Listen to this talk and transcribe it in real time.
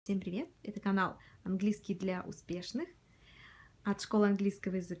Всем привет! Это канал «Английский для успешных» от школы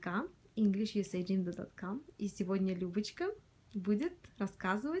английского языка englishusaagenda.com. И сегодня Любочка будет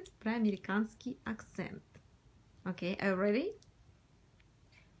рассказывать про американский акцент. Okay, are you ready?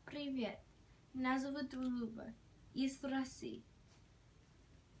 Привет, меня зовут Люба из России.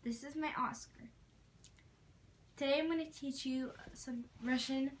 This is my Oscar. Today I'm going to teach you some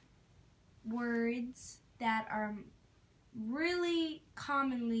Russian words that are really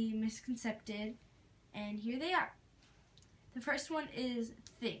commonly misconcepted, and here they are. The first one is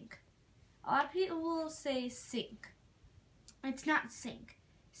think. A lot of people will say sink. It's not sink.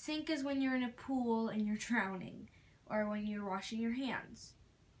 Sink is when you're in a pool and you're drowning, or when you're washing your hands.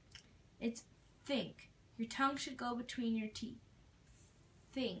 It's think. Your tongue should go between your teeth.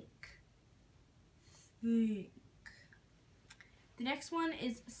 Think. Think. The next one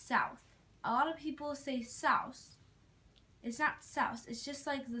is south. A lot of people say souse. It's not souse. It's just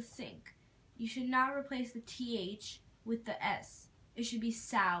like the sink. You should not replace the TH with the S. It should be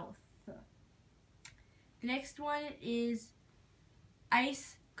south. The next one is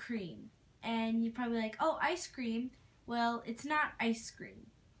ice cream. And you're probably like, oh, ice cream. Well, it's not ice cream.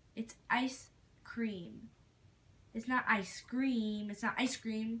 It's ice cream. It's not ice cream. It's not ice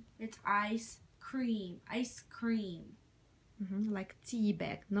cream. It's ice cream. Ice cream. Like tea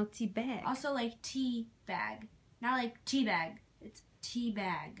bag, not tea bag. Also like tea bag. Not like tea bag. It's tea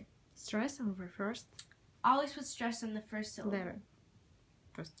bag. Stress over first Always put stress on the first syllable. letter.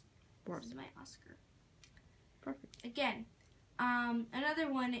 First word. This is my Oscar. Perfect. Again,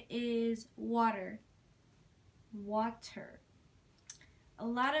 another one is water. Water. A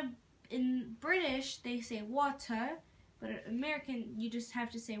lot of, in British, they say water, but in American, you just have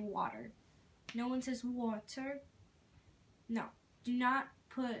to say water. No one says water. No. Do not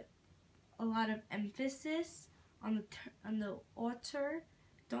put a lot of emphasis on the otter.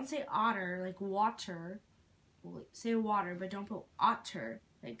 Don't say otter, like water. Well, say water, but don't put otter,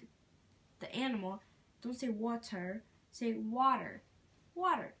 like the animal. Don't say water. Say water.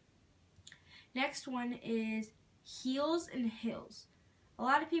 Water. Next one is heels and hills. A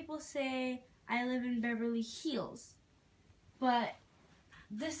lot of people say, I live in Beverly Hills, but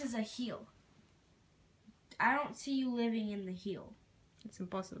this is a heel. I don't see you living in the heel. It's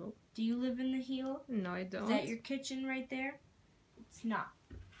impossible. Do you live in the heel? No, I don't. Is that your kitchen right there? It's not.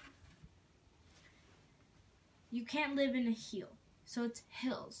 You can't live in a heel, so it's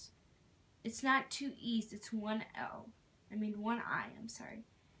hills. It's not two E's, it's one L. I mean one I, I'm sorry.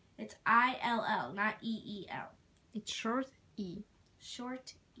 It's I-L-L, not E-E-L. It's short E.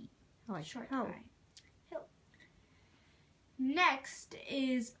 Short E. Like Short how? I. Hill. Next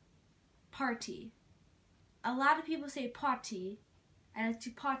is party. A lot of people say potty. I like to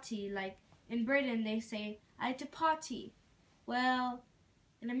potty. Like in Britain, they say, I like to potty. Well,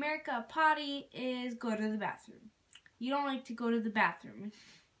 in America, potty is go to the bathroom. You don't like to go to the bathroom.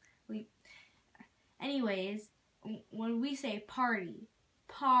 Anyways, when we say party,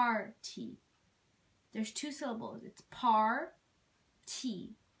 party, there's two syllables. It's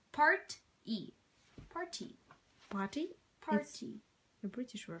par-T. Part-E. Party. Party? Party. A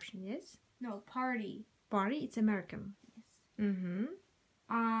British version, yes? No, party. Party, it's American. Yes.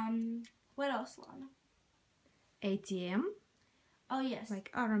 What else, Lana? ATM, Oh, yes.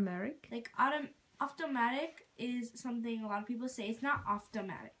 like automatic. Like automatic is something a lot of people say. It's not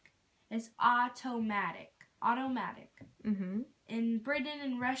automatic. It's automatic. Automatic. In Britain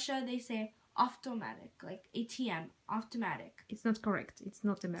and Russia, they say automatic, like ATM, automatic. It's not correct. It's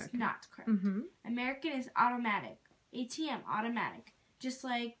not American. It's not correct. American is automatic. ATM, automatic. Just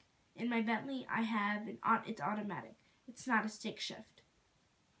like in my Bentley, I have it's automatic. It's not a stick shift.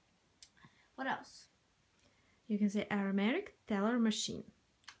 What else? You can say automatic teller machine,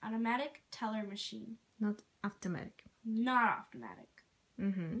 Automatic teller machine. not automatic. Not automatic.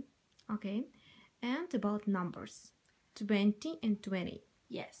 Okay. And about numbers, 20 and 20.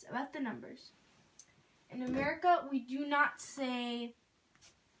 Yes, about the numbers. In America, we do not say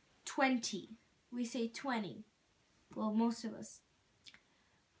 20. We say 20. Well, most of us.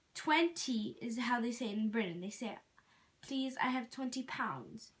 20 is how they say it in Britain. They say, please, I have 20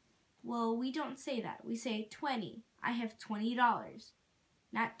 pounds. Well, we don't say that. We say 20. I have $20.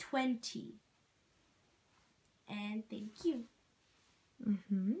 Not 20. And thank you.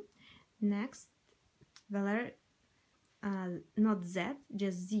 Next, the letter, not Z,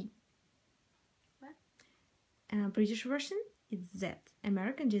 just Z. What? British version, it's Z.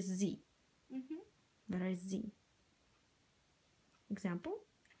 American, just Z. There is Z. Example?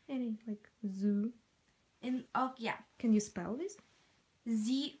 Any, like zoo. Oh, yeah. Can you spell this?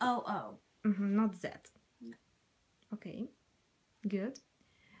 Z-O-O. Not Z. No. Okay, good.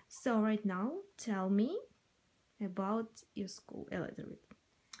 So right now, tell me about your school a little bit.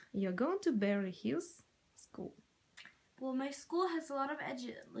 You're going to Beverly Hills School. Well, my school has a lot of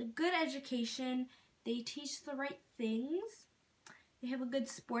good education. They teach the right things. They have a good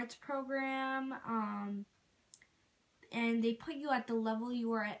sports program, and they put you at the level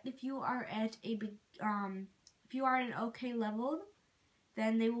you are at. If you are at an okay level,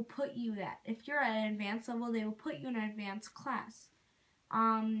 then they will put you at. If you're at an advanced level, they will put you in an advanced class.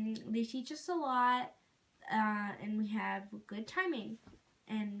 They teach us a lot, and we have good timing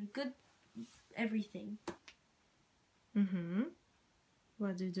and good everything.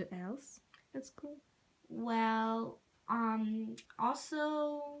 What do you do else at school? Well,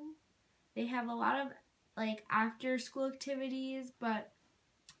 also they have a lot of like after school activities, but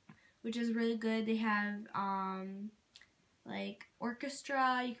which is really good. They have like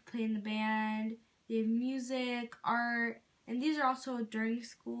orchestra, you can play in the band. They have music, art, and these are also during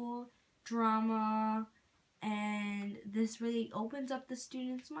school, drama, and this really opens up the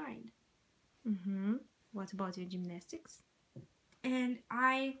student's mind. What about your gymnastics? And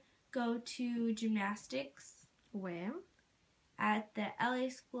I go to gymnastics. Where? At the LA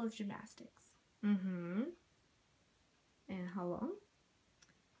School of Gymnastics. And how long?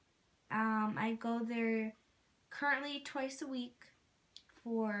 I go there currently twice a week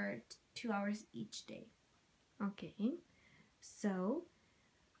for 2 hours each day. Okay. So,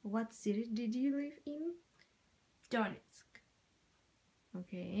 what city did you live in? Donetsk.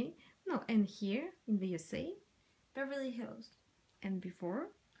 Okay. No, and here in the USA? Beverly Hills. And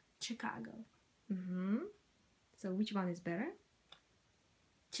before? Chicago. So, which one is better?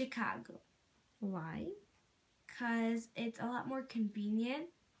 Chicago. Why? Because it's a lot more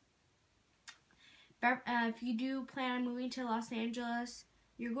convenient. If you do plan on moving to Los Angeles,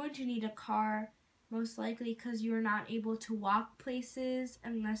 you're going to need a car, most likely because you're not able to walk places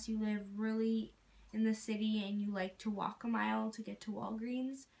unless you live really in the city and you like to walk a mile to get to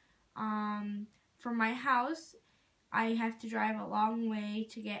Walgreens. From my house, I have to drive a long way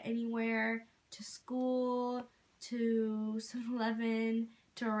to get anywhere, to school, to 7-Eleven,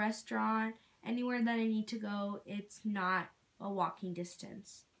 to a restaurant, anywhere that I need to go. It's not a walking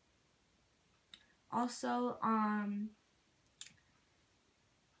distance. Also,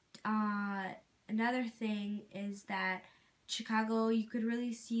 another thing is that Chicago, you could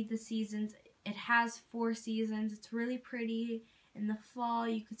really see the seasons. It has 4 seasons. It's really pretty. In the fall,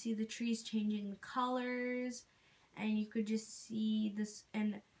 you could see the trees changing the colors, and you could just see this,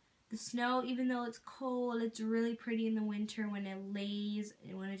 and the snow, even though it's cold, it's really pretty in the winter when it lays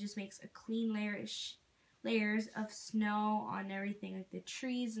and when it just makes a clean layers of snow on everything, like the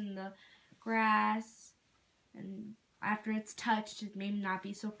trees and the grass. And after it's touched, it may not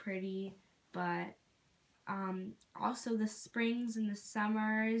be so pretty, but also the springs and the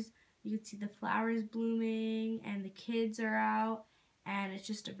summers, you can see the flowers blooming and the kids are out, and it's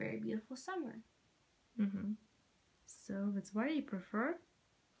just a very beautiful summer. So that's why you prefer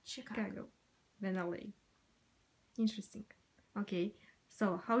Chicago than LA. Interesting. Okay,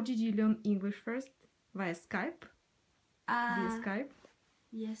 so how did you learn English first? Via Skype? Via Skype?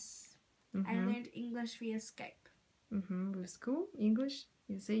 Yes. I learned English via Skype. With school, English,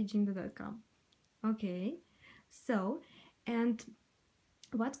 usagenda.com. Okay, so, and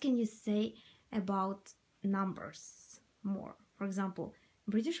what can you say about numbers more? For example,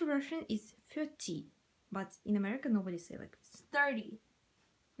 British version is 30, but in America nobody say like this. 30.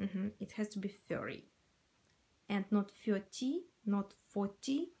 It has to be 30. And not 30, not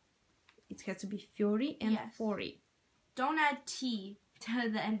 40. It has to be 30 and 40. Don't add T to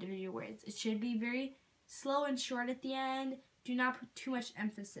the end of your words. It should be very slow and short at the end. Do not put too much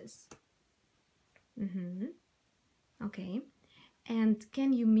emphasis. Okay. And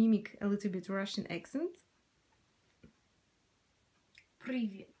can you mimic a little bit Russian accent?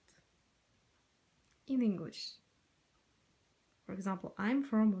 Привет. In English. For example, I'm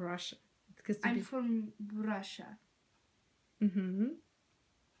from Russia. I'm from Russia. And?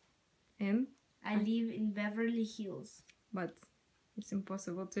 I live in Beverly Hills. But it's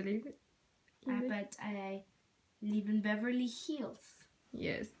impossible to live. But I live in Beverly Hills.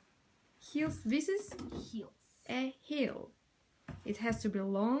 Yes. Hills. This is Hills. A hill. It has to be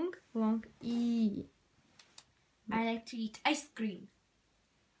long E. I like to eat ice cream.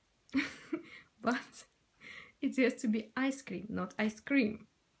 But it has to be ice cream, not ice cream.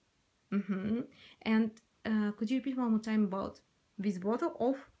 And could you repeat one more time about this bottle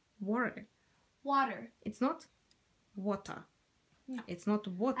of water? Water. It's not water. No. It's not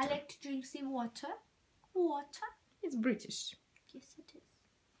water. I like to drink sea water. Water. It's British. Yes, it is.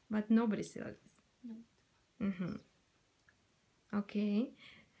 But nobody says like this. No. Okay.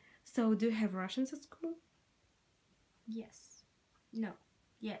 So, do you have Russians at school? Yes. No.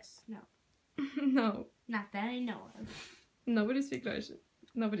 Yes. No. No. Not that I know of. Nobody speaks Russian.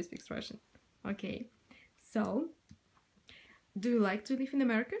 Nobody speaks Russian. Okay. So, do you like to live in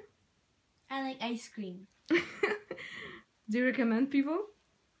America? I like ice cream. Do you recommend people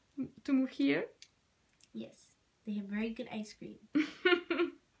to move here? Yes. They have very good ice cream.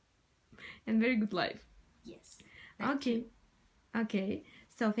 And very good life. Yes. that Okay. too. Okay.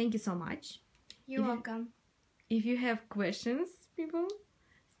 So, thank you so much. You're If you- welcome. If you have questions, people,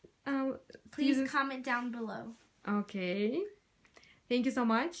 Please students- comment down below. Okay. Thank you so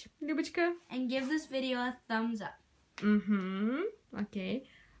much, Любочка. And give this video a thumbs up. Okay.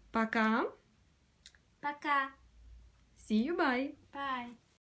 Пока. Пока. See you. Bye. Bye.